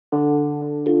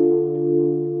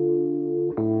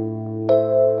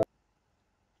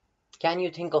Can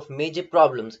you think of major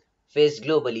problems faced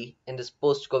globally in this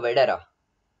post-COVID era?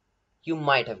 You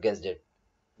might have guessed it.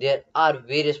 There are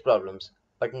various problems,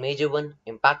 but major one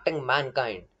impacting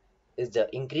mankind is the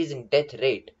increasing death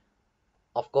rate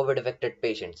of COVID-affected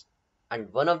patients,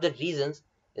 and one of the reasons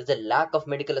is the lack of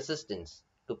medical assistance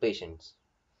to patients.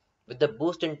 With the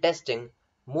boost in testing,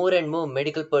 more and more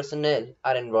medical personnel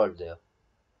are involved there.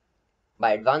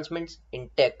 By advancements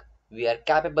in tech, we are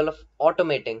capable of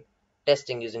automating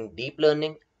testing using deep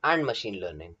learning and machine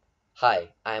learning. Hi,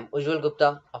 I am Ujjwal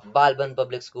Gupta of Balban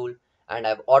Public School and I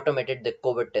have automated the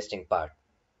COVID testing part.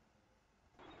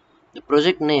 The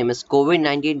project name is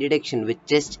COVID-19 detection with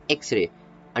chest X-ray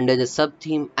under the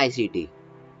sub-theme ICT.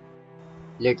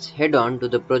 Let's head on to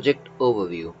the project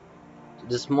overview.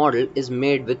 This model is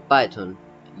made with Python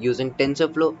using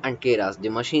TensorFlow and Keras, the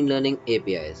machine learning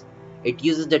APIs. It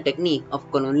uses the technique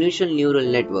of convolutional neural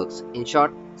networks, in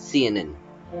short CNN.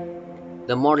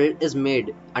 The model is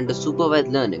made under supervised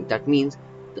learning, that means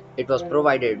it was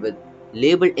provided with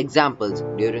labeled examples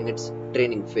during its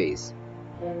training phase.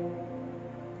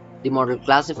 The model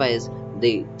classifies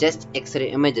the chest X-ray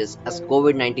images as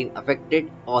COVID-19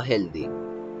 affected or healthy.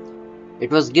 It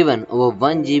was given over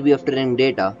 1 GB of training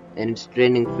data in its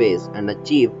training phase and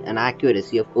achieved an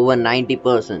accuracy of over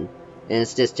 90% in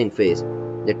its testing phase.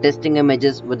 The testing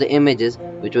images were the images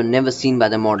which were never seen by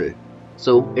the model,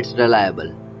 so it's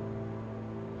reliable.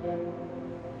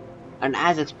 And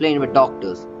as explained by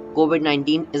doctors,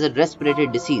 COVID-19 is a respiratory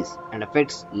disease and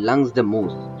affects lungs the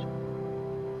most.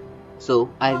 So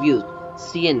I have used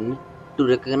CNN to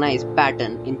recognize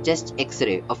pattern in chest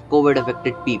X-ray of COVID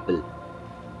affected people.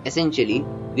 Essentially,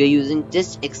 we are using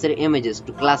chest X-ray images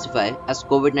to classify as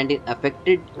COVID-19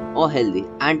 affected or healthy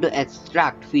and to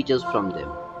extract features from them.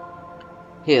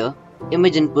 Here,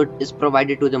 image input is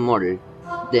provided to the model,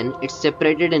 then it's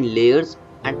separated in layers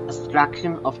and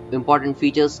extraction of important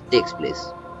features takes place.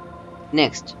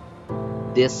 Next,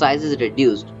 their size is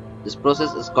reduced. This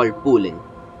process is called pooling,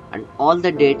 and all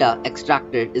the data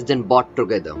extracted is then brought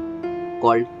together,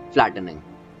 called flattening,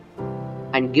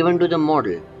 and given to the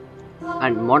model,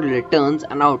 and model returns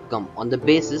an outcome on the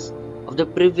basis of the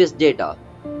previous data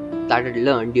that it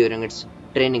learned during its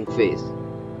training phase.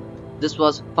 This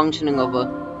was functioning of a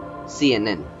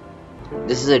CNN.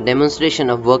 This is a demonstration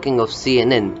of working of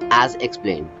CNN as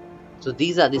explained. So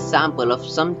these are the sample of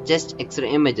some chest X-ray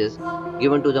images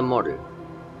given to the model.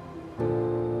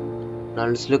 Now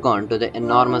let's look on to the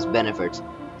enormous benefits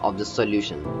of this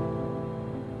solution.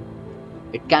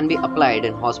 It can be applied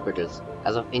in hospitals.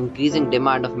 As of increasing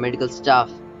demand of medical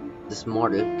staff, this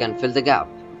model can fill the gap.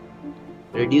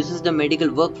 Reduces the medical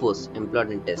workforce employed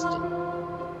in testing.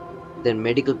 Then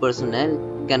medical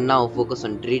personnel can now focus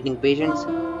on treating patients,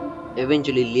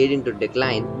 eventually leading to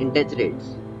decline in death rates.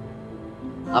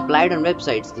 Applied on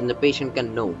websites, then the patient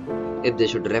can know if they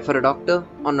should refer a doctor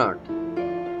or not.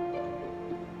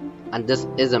 And this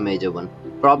is a major one.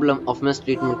 Problem of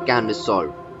mistreatment can be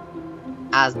solved,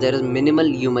 as there is minimal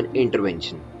human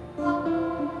intervention.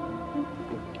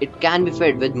 It can be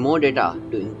fed with more data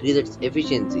to increase its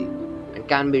efficiency and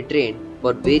can be trained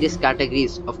for various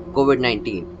categories of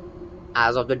COVID-19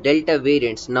 as of the Delta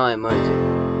variants now emerging.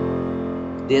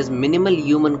 There is minimal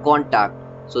human contact,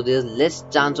 so there is less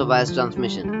chance of virus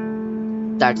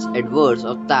transmission. That's adverse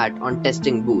of that on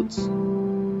testing booths.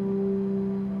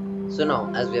 So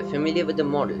now, as we are familiar with the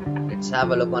model, let's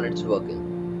have a look on its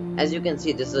working. As you can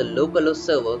see, this is a localhost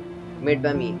server made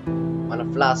by me on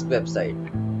a Flask website.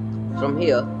 From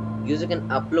here, user can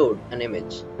upload an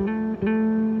image.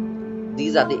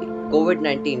 These are the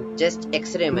COVID-19 chest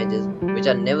X-ray images which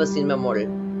are never seen by model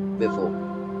before.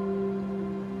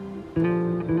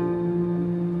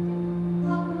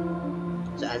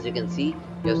 So as you can see,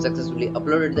 we have successfully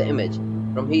uploaded the image.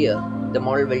 From here, the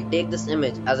model will take this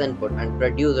image as input and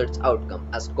produce its outcome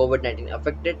as COVID-19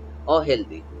 affected or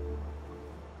healthy.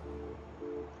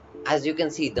 As you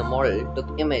can see, the model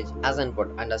took image as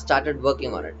input and has started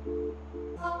working on it.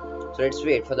 So let's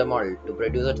wait for the model to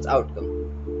produce its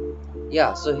outcome.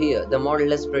 Yeah, so here the model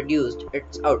has produced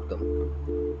its outcome.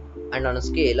 And on a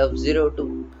scale of 0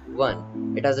 to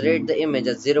 1, it has rated the image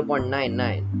as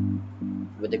 0.99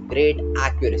 with a great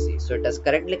accuracy. So it has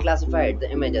correctly classified the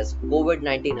image as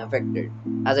COVID-19 affected.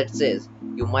 As it says,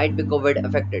 you might be COVID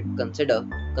affected. Consider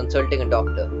consulting a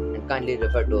doctor and kindly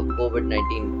refer to a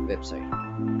COVID-19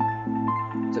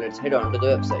 website. So let's head on to the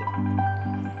website.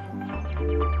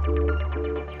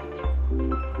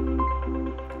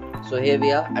 So here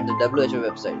we are at the WHO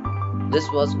website. This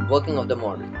was working of the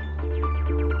model.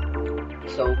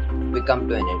 So we come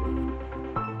to an end.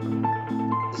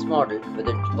 This model with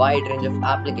a wide range of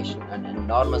application and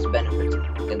enormous benefits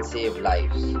can save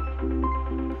lives.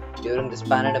 During this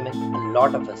pandemic, a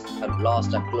lot of us have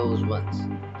lost our close ones,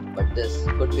 but this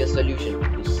could be a solution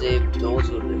to save those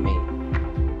who remain.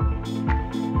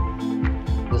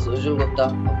 This is Ujjwal Gupta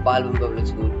of Balwin Public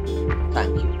School.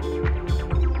 Thank you.